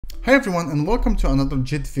Hi everyone and welcome to another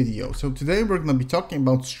JIT video. So today we're going to be talking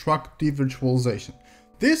about Struct Devirtualization.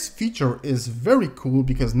 This feature is very cool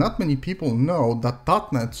because not many people know that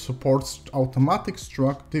dotnet supports automatic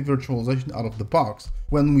Struct Devirtualization out of the box.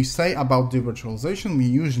 When we say about devirtualization, we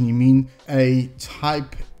usually mean a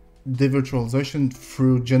type devirtualization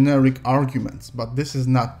through generic arguments, but this is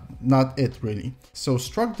not it really. So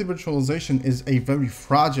Struct Devirtualization is a very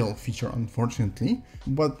fragile feature, unfortunately,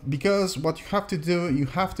 but because what you have to do, you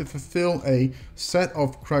have to fulfill a set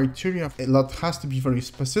of criteria that has to be very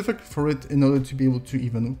specific for it in order to be able to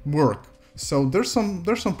even work. So there's some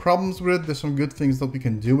problems with it, there's some good things that we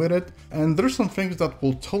can do with it, and there's some things that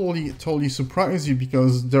will totally surprise you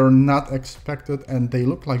because they're not expected and they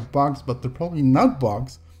look like bugs, but they're probably not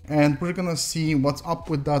bugs. And we're gonna see what's up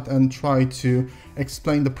with that and try to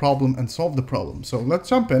explain the problem and solve the problem. So let's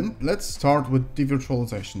jump in. Let's start with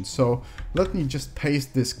devirtualization. So let me just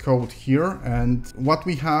paste this code here, and what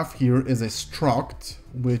we have here is a struct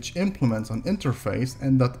which implements an interface,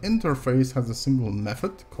 and that interface has a single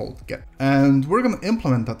method called get. And we're gonna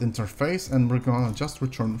implement that interface and we're gonna just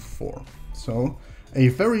return 4. So a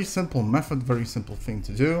very simple method, very simple thing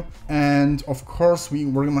to do. And of course, we're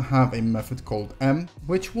going to have a method called m,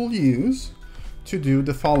 which we'll use to do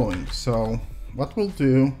the following. So what we'll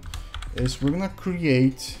do is we're going to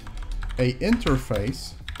create a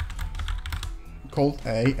interface called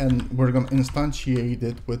a, and we're going to instantiate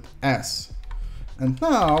it with s. And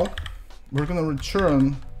now we're going to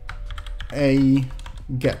return a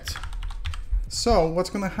get. So what's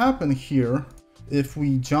going to happen here, if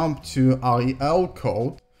we jump to IL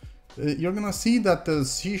code, you're gonna see that the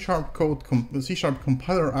C#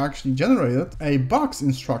 compiler actually generated a box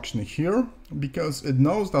instruction here because it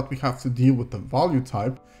knows that we have to deal with the value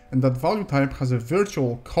type, and that value type has a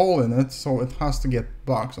virtual call in it, so it has to get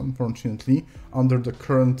box, unfortunately, under the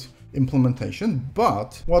current implementation.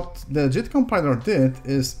 But what the JIT compiler did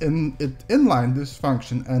is it inlined this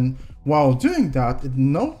function, and while doing that, it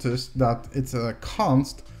noticed that it's a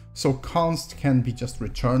const. So const can be just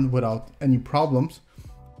returned without any problems,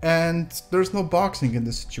 and there's no boxing in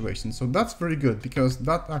this situation. So that's very good because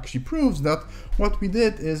that actually proves that what we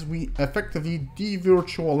did is we effectively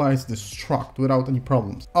devirtualized the struct without any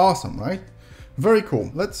problems. Awesome, right? Very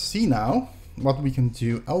cool. Let's see now what we can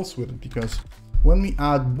do else with it, because when we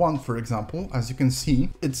add 1, for example, as you can see,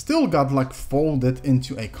 it still got like folded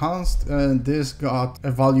into a const, and this got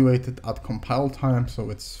evaluated at compile time, so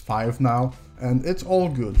it's 5 now. And it's all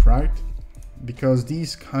good, right? Because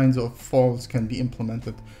these kinds of folds can be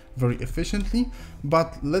implemented very efficiently.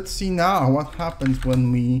 But let's see now what happens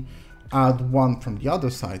when we add 1 from the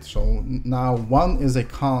other side. So now 1 is a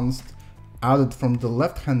const added from the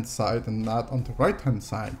left-hand side and not on the right-hand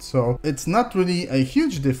side. So it's not really a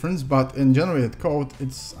huge difference, but in generated code,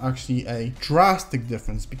 it's actually a drastic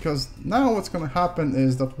difference, because now what's gonna happen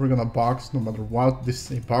is that we're gonna box no matter what.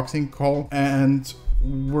 This is a boxing call, and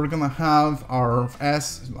we're gonna have our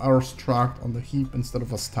struct on the heap instead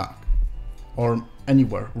of a stack, or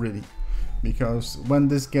anywhere really, because when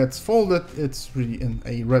this gets folded, it's really in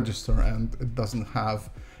a register and it doesn't have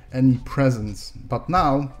any presence. But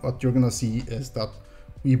now what you're gonna see is that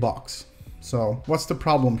we box. So what's the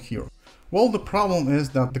problem here? Well, the problem is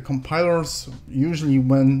that the compilers, usually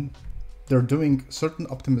when they're doing certain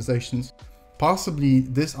optimizations, possibly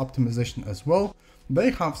this optimization as well,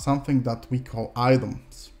 they have something that we call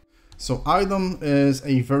items. So item is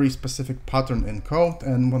a very specific pattern in code,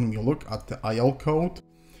 and when we look at the IL code,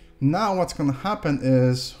 now what's going to happen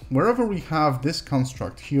is wherever we have this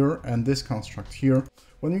construct here and this construct here,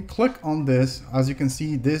 when we click on this, as you can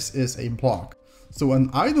see, this is a block. So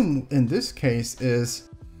an item in this case is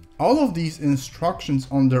all of these instructions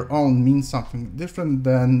on their own mean something different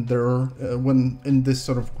than their when in this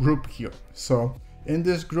sort of group here. So in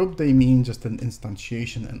this group, they mean just an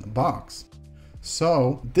instantiation and a box.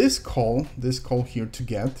 So this call here to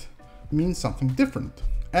get means something different.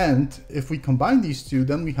 And if we combine these two,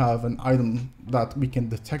 then we have an item that we can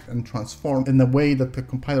detect and transform in the way that the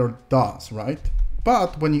compiler does, right?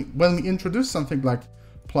 But when we introduce something like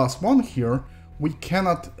 +1 here, we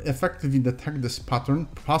cannot effectively detect this pattern,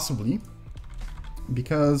 possibly,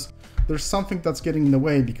 because there's something that's getting in the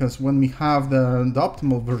way, because when we have the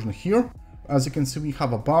optimal version here, as you can see, we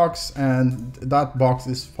have a box, and that box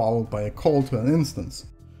is followed by a call to an instance.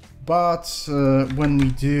 But when we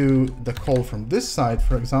do the call from this side,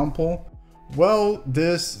 for example, well,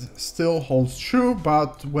 this still holds true,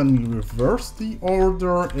 but when we reverse the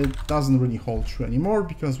order, it doesn't really hold true anymore,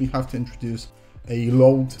 because we have to introduce a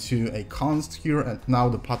load to a const here, and now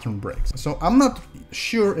the pattern breaks. So I'm not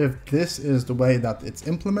sure if this is the way that it's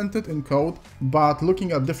implemented in code, but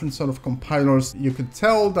looking at different sort of compilers, you could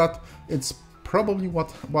tell that it's probably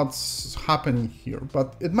what's happening here,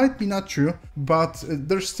 but it might be not true, but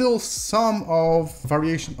there's still some of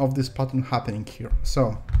variation of this pattern happening here.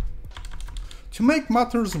 So to make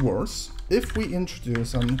matters worse, if we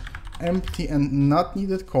introduce an empty and not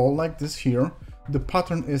needed call like this here, the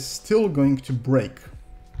pattern is still going to break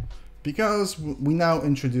because we now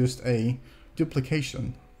introduced a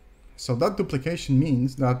duplication. So that duplication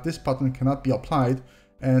means that this pattern cannot be applied,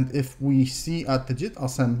 and if we see at the JIT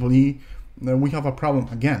assembly, we have a problem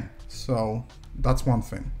again. So that's one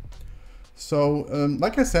thing. So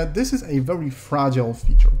like I said, this is a very fragile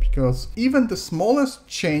feature because even the smallest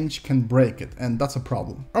change can break it, and that's a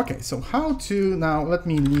problem. Okay, so how to, now let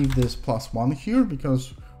me leave this +1 here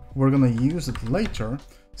because we're gonna use it later.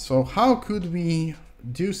 So how could we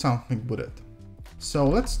do something with it? So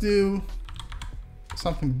let's do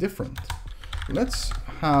something different. Let's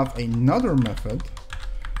have another method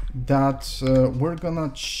that we're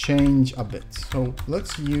gonna change a bit. So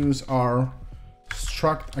let's use our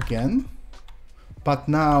struct again, but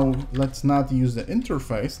now let's not use the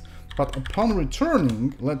interface, but upon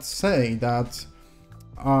returning, let's say that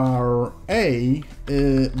our A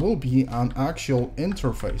will be an actual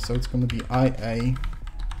interface. So it's going to be IA,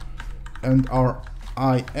 and our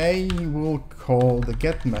IA will call the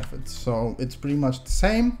get method. So it's pretty much the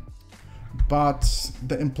same, but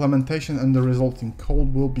the implementation and the resulting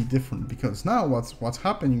code will be different, because now what's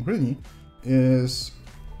happening really is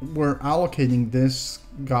we're allocating this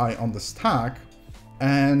guy on the stack,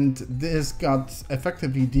 and this got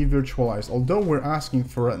effectively devirtualized. Although we're asking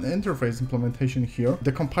for an interface implementation here,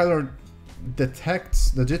 the compiler detects,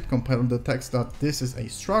 the JIT compiler detects that this is a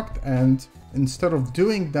struct, and instead of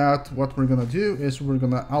doing that, what we're gonna do is we're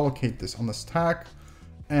gonna allocate this on the stack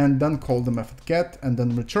and then call the method get and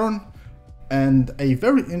then return. And a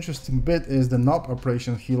very interesting bit is the knob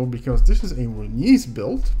operation here, because this is a release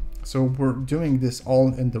build. So we're doing this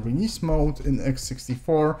all in the release mode in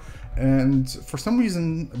x64, and for some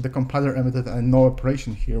reason the compiler emitted a no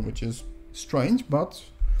operation here, which is strange, but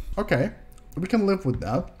okay, we can live with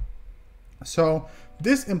that. So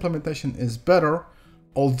this implementation is better,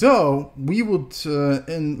 although we would,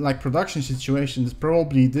 in like production situations,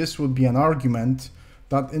 probably this would be an argument,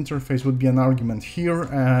 that interface would be an argument here,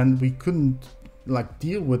 and we couldn't like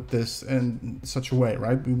deal with this in such a way,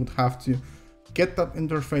 right? We would have to get that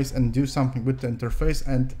interface and do something with the interface,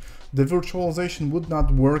 and the virtualization would not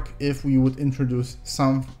work if we would introduce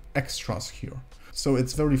some extras here. So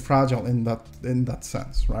it's very fragile in that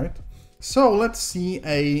sense, right? So let's see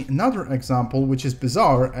another example, which is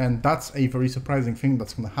bizarre, and that's a very surprising thing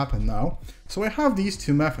that's going to happen now. So I have these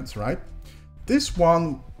two methods, right? This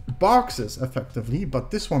one boxes effectively, but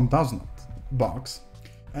this one does not box.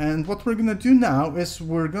 And what we're gonna do now is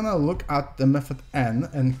we're gonna look at the method n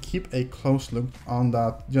and keep a close look on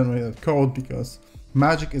that generated code, because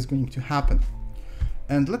magic is going to happen.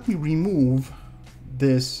 And let me remove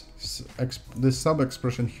this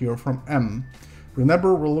sub-expression here from m.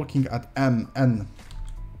 Remember, we're looking at n.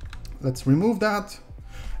 Let's remove that,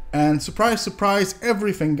 and surprise, surprise,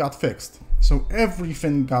 everything got fixed. So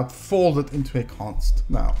everything got folded into a const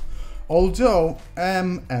now. Although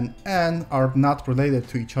m and n are not related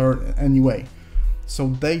to each other in any way. So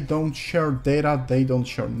they don't share data, they don't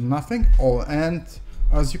share nothing. And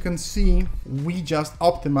as you can see, we just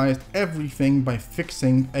optimized everything by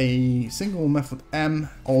fixing a single method m,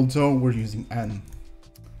 although we're using n.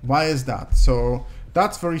 Why is that? So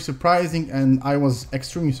that's very surprising, and I was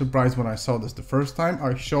extremely surprised when I saw this the first time.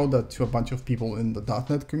 I showed that to a bunch of people in the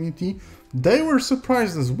 .NET community. They were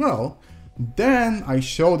surprised as well. Then I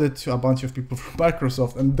showed it to a bunch of people from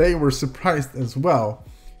Microsoft, and they were surprised as well.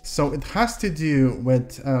 So it has to do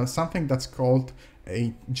with something that's called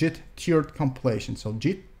a JIT tiered compilation. So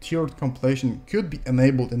JIT tiered compilation could be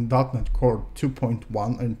enabled in .NET Core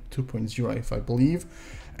 2.1 and 2.0, if I believe,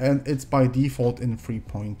 and it's by default in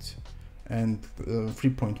 3.1 and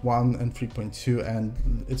 3.2,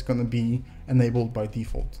 and it's going to be enabled by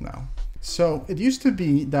default now. So it used to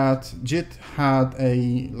be that JIT had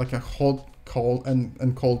a hot call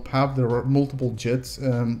and cold path. There were multiple JITs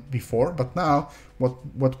before, but now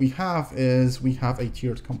what we have is we have a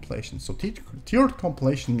tiered compilation. So tiered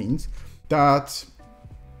compilation means that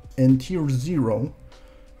in tier 0,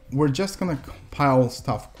 we're just going to compile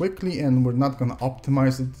stuff quickly, and we're not going to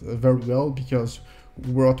optimize it very well, because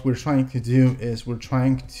what we're trying to do is we're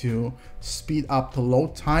trying to speed up the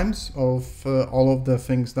load times of all of the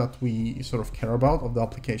things that we sort of care about of the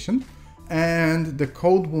application. and the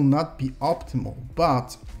code will not be optimal.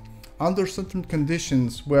 But under certain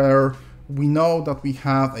conditions where we know that we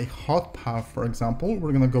have a hot path, for example,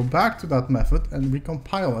 we're going to go back to that method and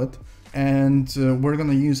recompile it, and we're going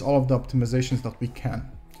to use all of the optimizations that we can.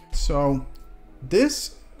 So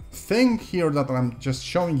this thing here that I'm just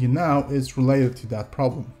showing you now is related to that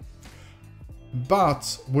problem.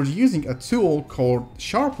 But we're using a tool called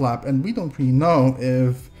CharpLab, and we don't really know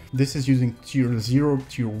if this is using tier 0,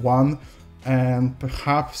 tier 1, and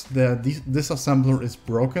perhaps the disassembler is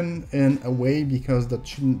broken in a way because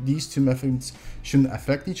these two methods shouldn't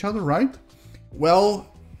affect each other, right? Well,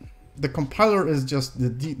 the compiler is just, the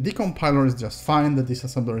decompiler is just fine, the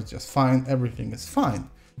disassembler is just fine, everything is fine.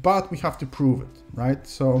 But we have to prove it, right?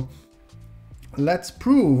 So let's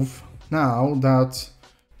prove now that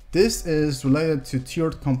this is related to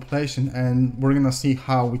tiered compilation, and we're gonna see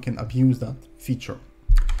how we can abuse that feature.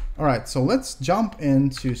 All right, so let's jump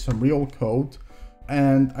into some real code,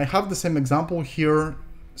 and I have the same example here.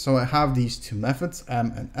 So I have these two methods,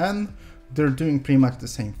 m and n. They're doing pretty much the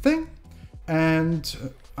same thing,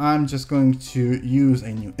 and I'm just going to use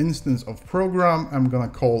a new instance of program. I'm gonna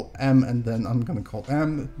call m, and then I'm gonna call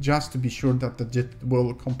m, just to be sure that the JIT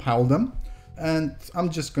will compile them. And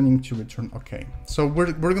I'm just going to return OK. So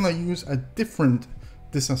we're gonna use a different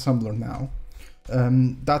disassembler now.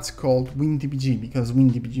 That's called WinDBG, because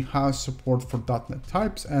WinDBG has support for .NET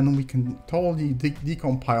types, and we can totally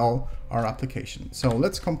decompile our application. So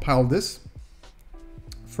let's compile this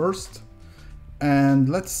first, and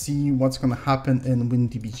let's see what's going to happen in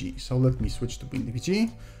WinDBG. So let me switch to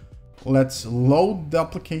WinDBG. Let's load the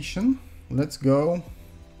application. Let's go.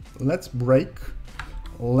 Let's break.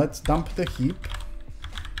 Let's dump the heap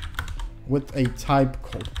with a type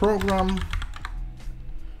called program,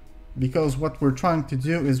 because what we're trying to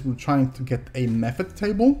do is we're trying to get a method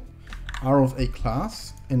table out of a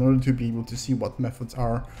class in order to be able to see what methods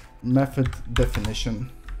are, method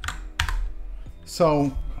definition.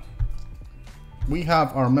 So we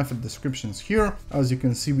have our method descriptions here. As you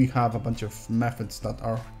can see, we have a bunch of methods that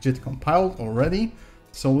are JIT compiled already.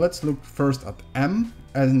 So let's look first at m,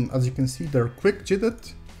 and as you can see, they're quick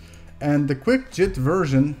JITed. And the quick JIT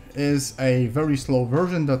version is a very slow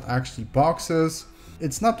version that actually boxes.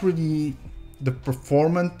 It's not really the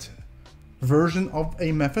performant version of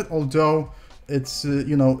a method, although it's,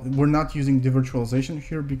 you know, we're not using devirtualization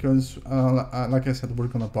here because, like I said, we're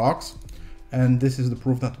gonna box. And this is the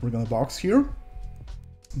proof that we're gonna box here.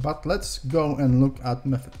 But let's go and look at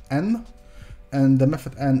method n. And the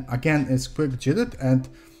method n, again, is quick JITed, and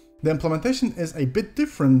the implementation is a bit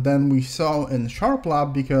different than we saw in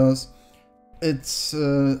CharpLab because it's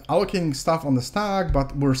allocating stuff on the stack,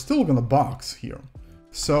 but we're still gonna box here.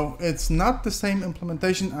 So it's not the same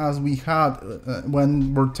implementation as we had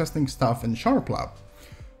when we're testing stuff in CharpLab.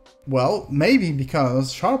 Well, maybe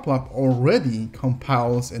because CharpLab already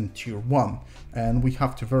compiles in tier 1, and we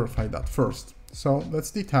have to verify that first. So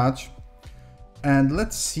let's detach, and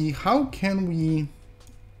let's see how can we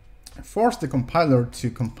force the compiler to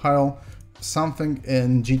compile something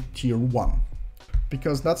in JIT tier 1.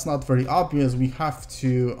 Because that's not very obvious, we have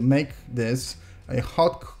to make this a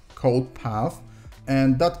hot code path,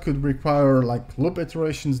 and that could require like loop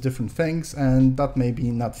iterations, different things, and that may be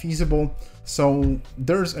not feasible. So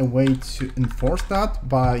there's a way to enforce that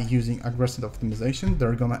by using aggressive optimization.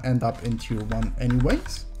 They're gonna end up in tier 1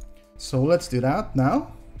 anyways. So let's do that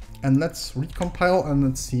now, and let's recompile, and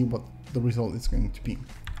let's see what the result is going to be.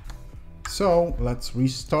 So let's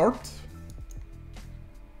restart.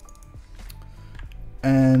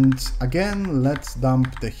 And again, let's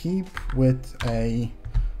dump the heap with a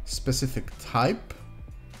specific type.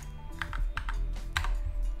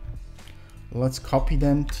 Let's copy the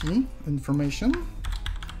empty information.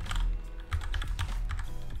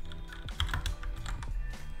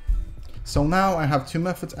 So now I have two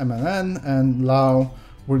methods, m and n, and now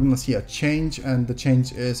we're gonna see a change, and the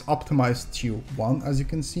change is optimized tier 1, as you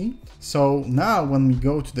can see. So now when we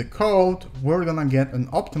go to the code, we're gonna get an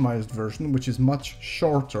optimized version, which is much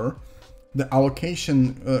shorter. The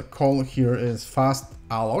allocation call here is fast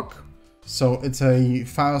alloc. So it's a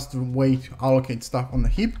fast way to allocate stuff on the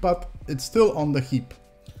heap, but it's still on the heap.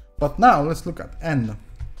 But now let's look at n,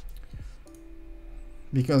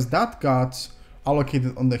 because that got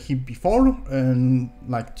allocated on the heap before in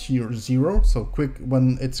like tier 0, so quick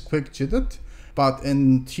when it's quick JITed, but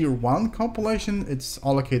in tier 1 compilation it's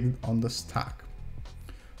allocated on the stack.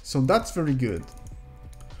 So that's very good.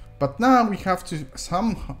 But now we have to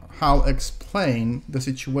somehow explain the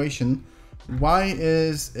situation. Why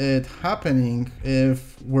is it happening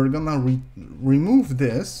if we're gonna remove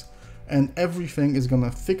this and everything is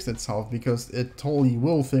gonna fix itself, because it totally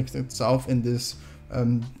will fix itself in this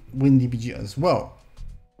WinDBG as well.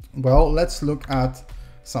 Well, let's look at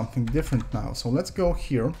something different now. So let's go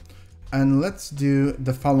here and let's do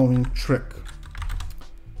the following trick.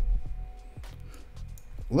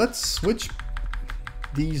 Let's switch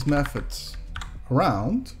these methods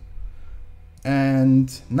around,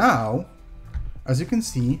 and now, as you can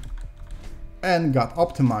see, N got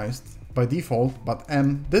optimized by default, but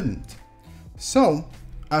M didn't. So,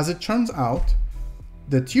 as it turns out,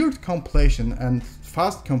 the tiered compilation and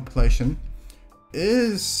fast compilation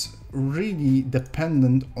is really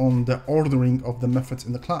dependent on the ordering of the methods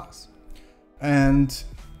in the class. And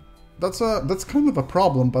that's kind of a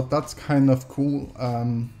problem, but that's kind of cool,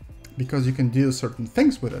 because you can do certain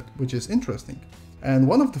things with it, which is interesting. And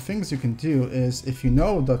one of the things you can do is, if you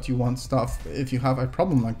know that you want stuff, if you have a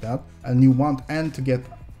problem like that and you want N to get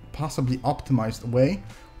possibly optimized away,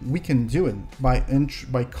 we can do it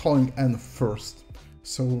by calling N first.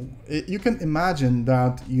 So you can imagine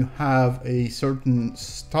that you have a certain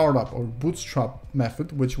startup or bootstrap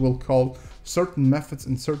method which will call certain methods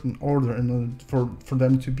in certain order in order for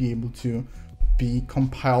them to be able to be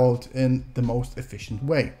compiled in the most efficient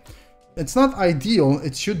way. It's not ideal,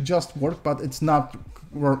 it should just work, but it's not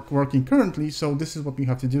working currently, so this is what we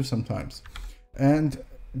have to do sometimes. And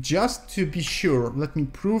just to be sure, let me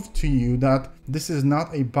prove to you that this is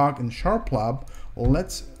not a bug in SharpLab.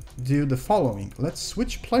 Let's do the following. Let's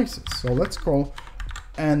switch places. So let's call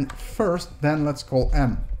N first, then let's call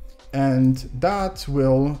M. And that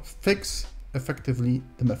will fix effectively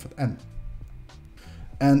the method N.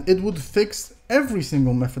 And it would fix every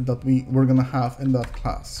single method that we're gonna have in that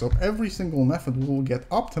class. So every single method will get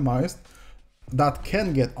optimized that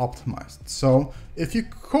can get optimized. So if you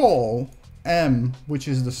call M, which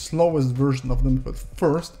is the slowest version of the method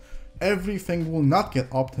first, everything will not get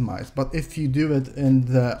optimized. But if you do it in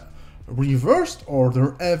the reversed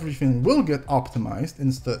order, everything will get optimized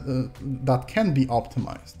instead, that can be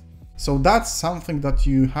optimized. So that's something that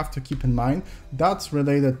you have to keep in mind. That's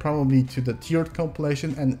related probably to the tiered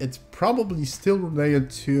compilation, and it's probably still related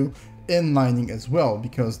to inlining as well,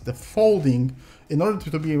 because the folding, in order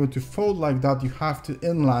to be able to fold like that, you have to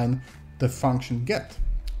inline the function get.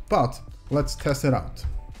 But let's test it out.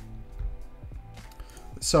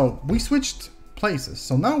 So we switched places.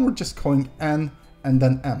 So now we're just calling N and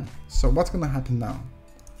then M. So what's gonna happen now?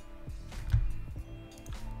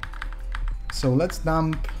 So let's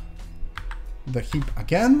dump the heap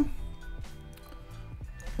again.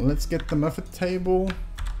 Let's get the method table.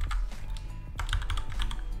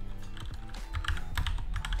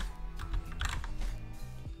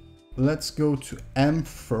 Let's go to M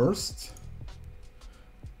first.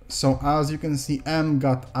 So as you can see, M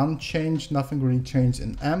got unchanged, nothing really changed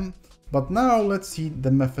in M. But now let's see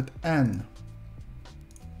the method N.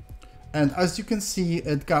 And as you can see,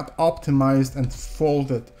 it got optimized and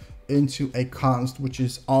folded into a const, which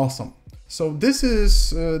is awesome. So this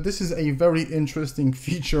is a very interesting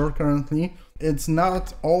feature currently. It's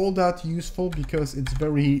not all that useful because it's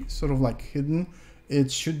very sort of like hidden. It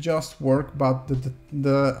should just work, but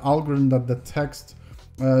the algorithm that detects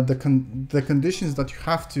the conditions that you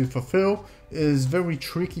have to fulfill is very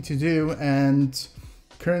tricky to do, and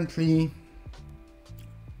currently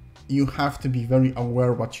you have to be very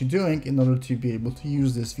aware what you're doing in order to be able to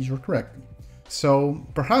use this feature correctly. So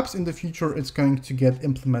perhaps in the future it's going to get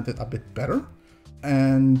implemented a bit better,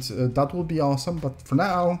 and that will be awesome. But for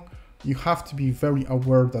now, you have to be very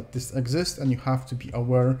aware that this exists, and you have to be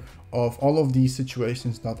aware of all of these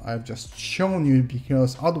situations that I've just shown you,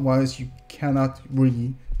 because otherwise you cannot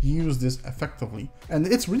really use this effectively. And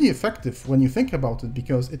it's really effective when you think about it,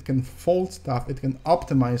 because it can fold stuff, it can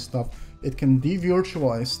optimize stuff, it can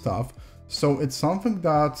devirtualize stuff. So it's something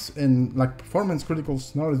that in like performance critical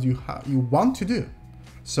scenarios you want to do.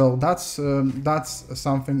 So that's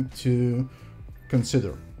something to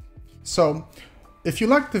consider. So if you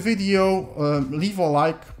liked the video, leave a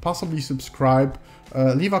like, possibly subscribe,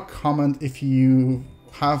 leave a comment if you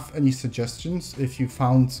have any suggestions, if you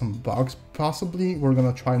found some bugs, possibly we're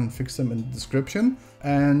gonna try and fix them in the description.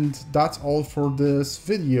 And that's all for this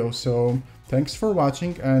video. So thanks for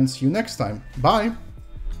watching and see you next time. Bye!